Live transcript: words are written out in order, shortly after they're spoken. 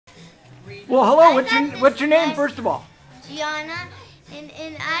Well, hello. What's your name, first of all? Gianna,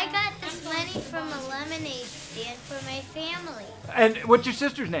 and I got this money from a lemonade stand for my family. And what's your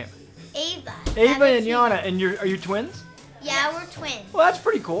sister's name? Ava. Ava and Sabatino. Gianna. And are you twins? Yeah, we're twins. Well, that's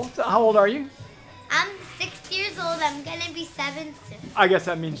pretty cool. So how old are you? I'm 6 years old. I'm gonna be 7 soon. I guess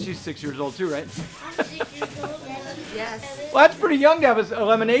that means she's 6 years old too, right? I'm 6 years old. Yes. Well, that's pretty young to have a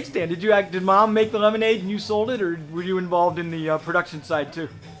lemonade stand. Did Mom make the lemonade and you sold it, or were you involved in the production side too?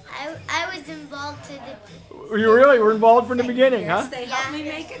 I was involved to the. You really were involved from the beginning, Yes, huh? they helped me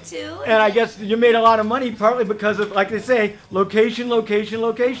make it too. And I guess you made a lot of money partly because of, like they say, location, location,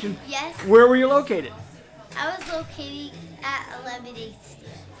 location. Yes. Where were you located? I was located at a lemonade stand.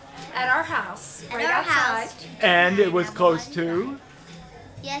 At our house, At right our outside. house. And it was close to?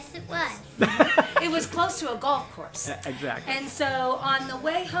 Yes, it was. It was close to a golf course. Exactly. And so on the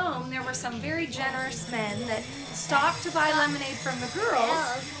way home, there were some very generous men that stopped to buy lemonade from the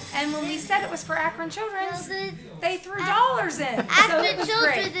girls. And when we said it was for Akron Children's, they threw dollars in. So it After was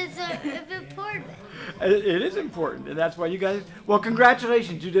children great. is important. It is important, and that's why you guys. Well,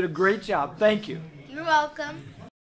 congratulations! You did a great job. Thank you. You're welcome.